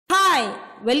Hi,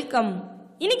 welcome.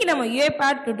 இன்னைக்கு நம்ம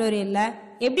UiPath tutorialல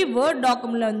எப்படி Word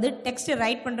documentல வந்து text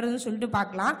write பண்றதுன்னு சொல்லிட்டு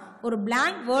பார்க்கலாம். ஒரு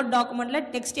blank Word documentல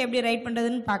text எப்படி write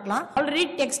பண்றதுன்னு பார்க்கலாம். Already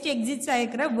text exists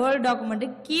ஆயிருக்கிற Word document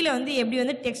கீழ வந்து எப்படி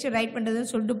வந்து text write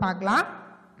பண்றதுன்னு சொல்லிட்டு பார்க்கலாம்.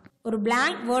 ஒரு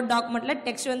blank Word documentல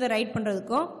text வந்து write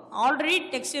பண்றதுக்கும் already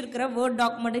text இருக்கிற Word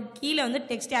document கீழ வந்து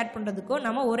text add பண்றதுக்கும்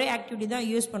நம்ம ஒரே activity தான்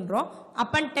யூஸ் பண்றோம்.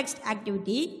 Append text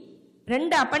activity.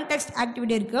 ரெண்டு append text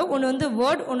activity இருக்கு. ஒன்னு வந்து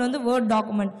word, ஒன்னு வந்து word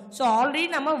document. So already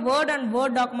நம்ம word and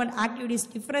word document activities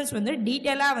difference வந்து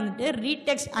டீடைலா வந்துட்டு read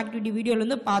text activity வீடியோல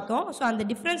வந்து பார்த்தோம். So அந்த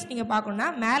difference நீங்க பார்க்கணும்னா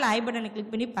மேல ஐ பட்டனை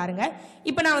கிளிக் பண்ணி பாருங்க.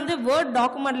 இப்போ நான் வந்து word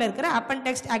documentல இருக்கிற append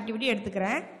text activity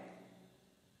எடுத்துக்கிறேன்.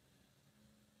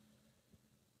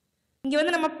 இங்க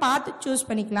வந்து நம்ம பார்த்து சூஸ்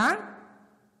பண்ணிக்கலாம்.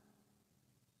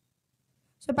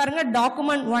 So பாருங்க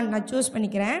document 1 நான் சூஸ்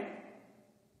பண்ணிக்கிறேன்.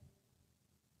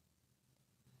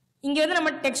 இங்க வந்து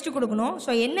நம்ம டெக்ஸ்ட் கொடுக்கணும். சோ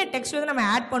என்ன டெக்ஸ்ட் வந்து நம்ம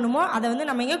ஆட் பண்ணுமோ அதை வந்து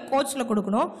நம்ம இங்க கோட்ஸ்ல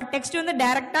கொடுக்கணும். டெக்ஸ்ட் வந்து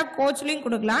டைரக்டா கோட்ஸ்லயும்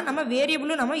கொடுக்கலாம். நம்ம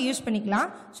வேரியபிளும் நம்ம யூஸ் பண்ணிக்கலாம்.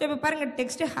 சோ இப்போ பாருங்க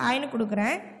டெக்ஸ்ட் ஹாய்னு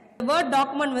கொடுக்கிறேன். வேர்ட்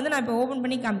டாக்குமெண்ட் வந்து நான் இப்போ ஓபன்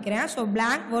பண்ணி காமிக்கிறேன். சோ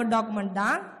blank வேர்ட் டாக்குமெண்ட்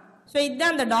தான். சோ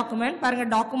இதுதான் அந்த டாக்குமெண்ட். பாருங்க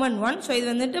டாக்குமெண்ட் 1. சோ இது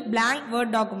வந்துட்டு blank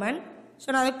வேர்ட் டாக்குமெண்ட். சோ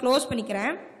நான் அதை க்ளோஸ்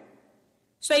பண்ணிக்கிறேன்.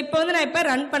 சோ இப்போ வந்து நான் இப்போ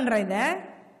ரன் பண்றேன் இதை.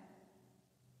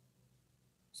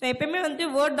 சோ எப்பவுமே வந்து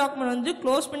வேர்ட் டாக்குமெண்ட் வந்து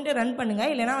க்ளோஸ் பண்ணிட்டு ரன் பண்ணுங்க,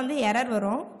 இல்லைன்னா வந்து எரர்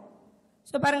வரும்.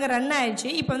 ஸோ பாருங்கள் ரன் ஆயிடுச்சு.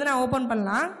 இப்போ வந்து நான் ஓப்பன்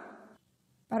பண்ணலாம்.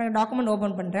 பாருங்கள் டாக்குமெண்ட்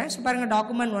ஓப்பன் பண்ணுறேன். ஸோ பாருங்கள்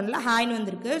டாக்குமெண்ட் 1ல ஹாய்னு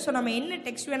வந்திருக்கு. ஸோ நம்ம என்ன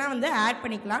டெக்ஸ்ட் வேணால் வந்து ஆட்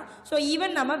பண்ணிக்கலாம். ஸோ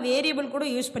ஈவன் நம்ம வேரியபிள் கூட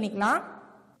யூஸ் பண்ணிக்கலாம்.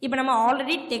 இப்போ நம்ம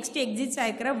already text exist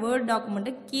ஆகிக்கிற word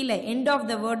document கீழே எண்ட் ஆஃப்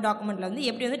த வேர்ட் டாக்குமெண்ட்டில் வந்து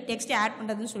எப்படி வந்து டெக்ஸ்ட் ஆட்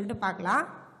பண்ணுறதுன்னு சொல்லிட்டு பார்க்கலாம்.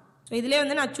 ஸோ இதிலே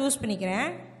வந்து நான் சூஸ் பண்ணிக்கிறேன்.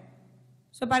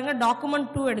 ஸோ பாருங்கள்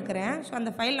டாக்குமெண்ட் 2 எடுக்கிறேன். ஸோ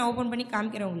அந்த ஃபைல் நான் ஓப்பன் பண்ணி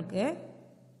காமிக்கிறேன் உங்களுக்கு.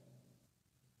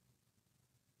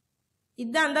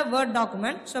 இதுதான் அந்த வேர்ட்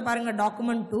டாக்குமெண்ட். ஸோ பாருங்கள்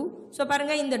டாக்குமெண்ட் 2. ஸோ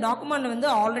பாருங்கள் இந்த டாக்குமெண்ட் வந்து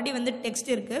ஆல்ரெடி வந்து டெக்ஸ்ட்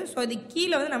இருக்குது. ஸோ இது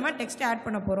கீழே வந்து நம்ம டெக்ஸ்ட் ஆட்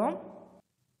பண்ண போகிறோம்.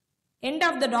 எண்ட்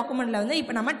ஆஃப் த டாக்குமெண்ட்டில் வந்து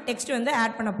இப்போ நம்ம டெக்ஸ்ட் வந்து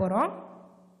ஆட் பண்ண போகிறோம்.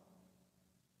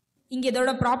 இங்கே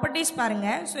இதோட ப்ராப்பர்ட்டிஸ்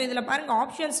பாருங்கள். ஸோ இதில் பாருங்கள்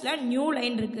ஆப்ஷன்ஸில் நியூ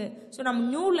லைன் இருக்குது. ஸோ நம்ம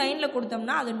நியூ லைனில்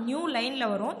கொடுத்தோம்னா அது நியூ லைனில்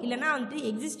வரும், இல்லைனா வந்து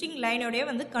எக்ஸிஸ்டிங் லைனோடய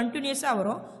வந்து கண்டினியூஸாக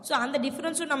வரும். ஸோ அந்த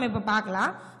டிஃப்ரென்ஸும் நம்ம இப்போ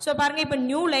பார்க்கலாம். ஸோ பாருங்கள் இப்போ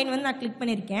நியூ லைன் வந்து நான் கிளிக்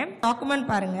பண்ணியிருக்கேன்.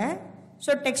 டாக்குமெண்ட் பாருங்கள்.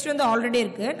 ஸோ டெக்ஸ்ட் வந்து ஆல்ரெடி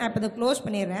இருக்குது. நான் இப்போ இதை க்ளோஸ்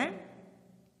பண்ணிடுறேன்.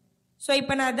 ஸோ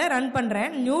இப்போ நான் இதை ரன் பண்ணுறேன்.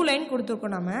 நியூ லைன்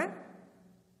கொடுத்துருக்கோம் நம்ம.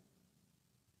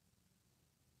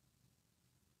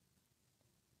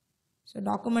 So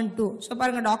document 2. ஸோ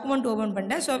பாருங்கள் டாக்குமெண்ட் ஓப்பன்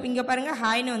பண்ணிட்டேன். ஸோ இங்கே பாருங்கள்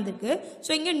ஹாய்னு வந்திருக்கு.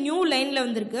 ஸோ இங்கே நியூ லைனில்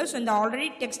வந்திருக்கு. ஸோ இந்த ஆல்ரெடி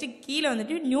டெக்ஸ்ட்டு கீழே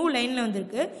வந்துட்டு நியூ லைனில்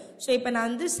வந்திருக்கு. ஸோ இப்போ நான்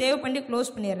வந்து சேவ் பண்ணி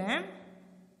க்ளோஸ் பண்ணிடுறேன்.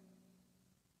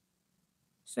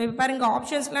 ஸோ இப்போ பாருங்கள்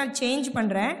ஆப்ஷன்ஸ்லாம் சேஞ்ச்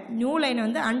பண்ணுறேன். நியூ லைனை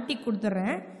வந்து அன்டிக்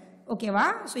கொடுத்துட்றேன். ஓகேவா?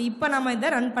 ஸோ இப்போ நம்ம இதை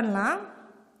ரன் பண்ணலாம்.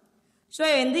 ஸோ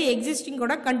வந்து எக்ஸிஸ்டிங்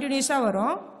கூட கண்டினியூஸாக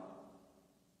வரும்.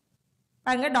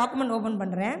 பாருங்கள் டாக்குமெண்ட் ஓப்பன்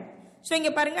பண்ணுறேன். ஸோ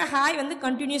இங்கே பாருங்கள் ஹாய் வந்து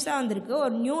கண்டினியூஸாக வந்திருக்கு.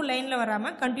 ஒரு நியூ லைனில்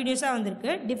வராமல் கண்டினியூஸாக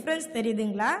வந்திருக்கு. டிஃப்ரென்ஸ்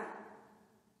தெரியுதுங்களா?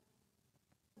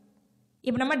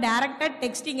 இப்போ நம்ம டேரெக்டாக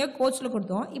டெக்ஸ்ட் இங்கே கோட்ஸில்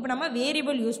கொடுத்தோம். இப்போ நம்ம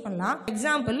வேரியபிள் யூஸ் பண்ணலாம்.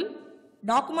 எக்ஸாம்பிள்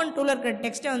டாக்குமெண்ட் 2ல இருக்கிற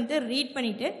டெக்ஸ்ட்டை வந்து ரீட்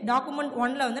பண்ணிவிட்டு டாக்குமெண்ட்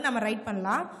 1ல வந்து நம்ம ரைட்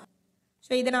பண்ணலாம்.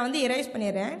 ஸோ இதை நான் வந்து எரேஸ்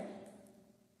பண்ணிடுறேன்.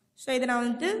 ஸோ இதை நான்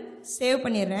வந்து சேவ்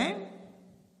பண்ணிடுறேன்.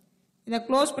 இதை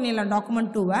க்ளோஸ் பண்ணிடலாம் டாக்குமெண்ட்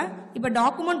 2வை. இப்போ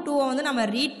டாக்குமெண்ட் 2வை வந்து நம்ம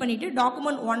ரீட் பண்ணிவிட்டு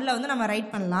டாக்குமெண்ட் 1ல வந்து நம்ம ரைட்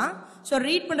பண்ணலாம். ஸோ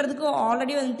ரீட் பண்ணுறதுக்கு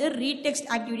ஆல்ரெடி வந்துட்டு ரீட்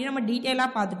டெக்ஸ்ட் ஆக்டிவிட்டி நம்ம டீட்டெயிலாக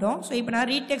பார்த்துட்டோம். ஸோ இப்போ நான்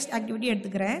ரீட் டெக்ஸ்ட் ஆக்டிவிட்டி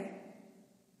எடுத்துக்கிறேன்.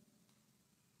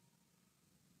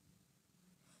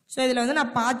 ஸோ இதில் வந்து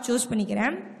நான் பாத் சூஸ்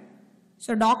பண்ணிக்கிறேன்.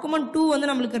 ஸோ டாக்குமெண்ட் 2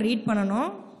 வந்து நம்மளுக்கு ரீட் பண்ணணும்.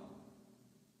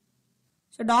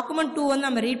 ஸோ டாக்குமெண்ட் 2 வந்து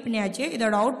நம்ம ரீட் பண்ணியாச்சு.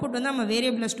 இதோட அவுட்புட் வந்து நம்ம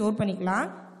வேரியபிளில் ஸ்டோர் பண்ணிக்கலாம்.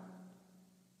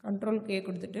 கண்ட்ரோல் கே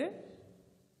கொடுத்துட்டு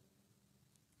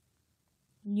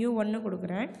நியூ 1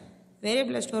 கொடுக்குறேன்.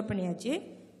 வேரியபிளில் ஸ்டோர் பண்ணியாச்சு.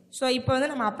 ஸோ இப்போ வந்து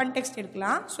நம்ம அப்பன் டெக்ஸ்ட்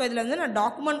எடுக்கலாம். ஸோ இதில் வந்து நான்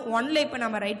டாக்குமெண்ட் 1ல இப்போ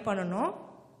நம்ம ரைட் பண்ணணும்.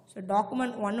 ஸோ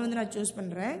டாக்குமெண்ட் 1 வந்து நான் சூஸ்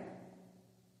பண்ணுறேன்.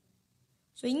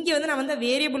 ஸோ இங்கே வந்து நம்ம வந்து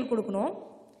வேரியபிள் கொடுக்கணும்.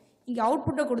 இங்கே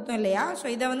அவுட்புட்டை கொடுத்தோம் இல்லையா? ஸோ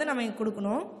இதை வந்து நம்ம இங்கே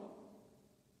கொடுக்கணும்.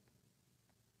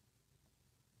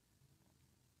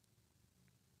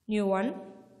 நியூ 1.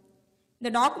 இந்த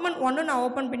டாக்குமெண்ட் 1 நான்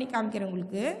ஓப்பன் பண்ணி காமிக்கிறேன்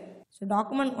உங்களுக்கு. ஸோ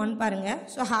டாக்குமெண்ட் 1 பாருங்கள்.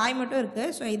 ஸோ ஹாய் மட்டும்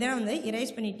இருக்குது. ஸோ இதை வந்து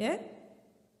இரேஸ் பண்ணிவிட்டு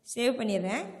சேவ்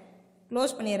பண்ணிடுறேன்,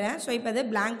 க்ளோஸ் பண்ணிடுறேன். ஸோ இப்போ அது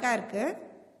பிளாங்காக இருக்குது.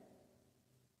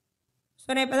 ஸோ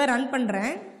நான் இப்போ தான் ரன்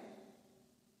பண்ணுறேன்.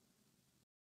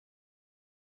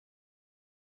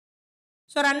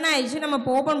 ஸோ ரன் ஆயிடுச்சு. நம்ம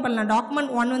இப்போ ஓப்பன் பண்ணலாம். டாக்குமெண்ட்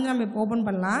 1 வந்து நம்ம இப்போ ஓப்பன்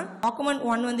பண்ணலாம். டாக்குமெண்ட்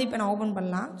 1 வந்து இப்போ நான் ஓப்பன்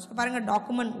பண்ணலாம். ஸோ பாருங்கள்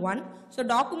டாக்குமெண்ட் 1. ஸோ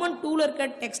டாக்குமெண்ட் 2ல இருக்க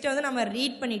டெக்ஸ்ட்டை வந்து நம்ம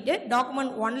ரீட் பண்ணிவிட்டு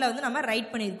டாக்குமெண்ட் 1ல வந்து நம்ம ரைட்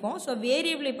பண்ணியிருக்கோம். ஸோ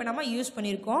வேரியபிள் இப்போ நம்ம யூஸ்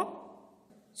பண்ணியிருக்கோம்.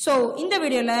 ஸோ இந்த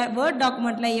வீடியோவில் வேர்ட்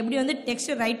டாக்குமெண்ட்டில் எப்படி வந்து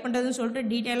டெக்ஸ்ட் ரைட் பண்ணுறதுன்னு சொல்லிட்டு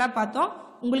டீட்டெயிலாக பார்த்தோம்.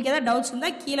 உங்களுக்கு ஏதாவது டவுட்ஸ்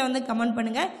இருந்தால் கீழே வந்து கமெண்ட்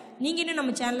பண்ணுங்கள். நீங்கள் இன்னும்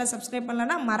நம்ம சேனலை சப்ஸ்கிரைப்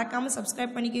பண்ணலன்னா மறக்காமல்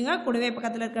சப்ஸ்கிரைப் பண்ணிக்கோங்க. கூடவே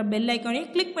பக்கத்தில் இருக்கிற பெல்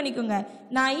ஐக்கானையும் கிளிக் பண்ணிக்கோங்க.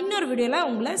 நான் இன்னொரு வீடியோவில்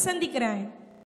உங்களை சந்திக்கிறேன்.